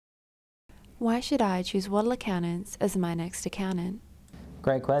Why should I choose Wattle Accountants as my next accountant?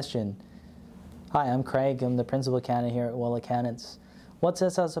 Great question. Hi, I'm Craig. I'm the Principal Accountant here at Wattle Accountants. What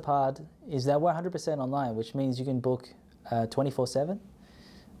sets us apart is that we're 100% online, which means you can book 24/7.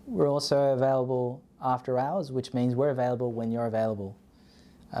 We're also available after hours, which means we're available when you're available.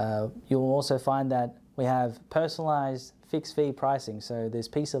 You'll also find that we have personalised fixed fee pricing, so there's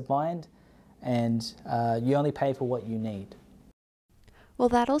peace of mind and you only pay for what you need. Well,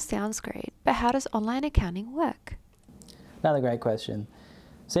 that all sounds great, but how does online accounting work? Another great question.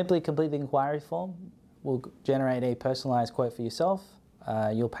 Simply complete the inquiry form. We'll generate a personalised quote for yourself.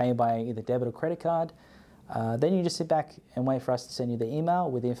 You'll pay by either debit or credit card. Then you just sit back and wait for us to send you the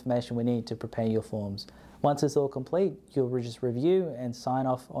email with the information we need to prepare your forms. Once it's all complete, you'll just review and sign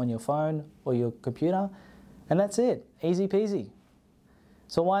off on your phone or your computer, and that's it. Easy peasy.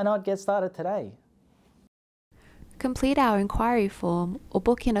 So why not get started today? Complete our inquiry form or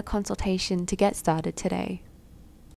book in a consultation to get started today.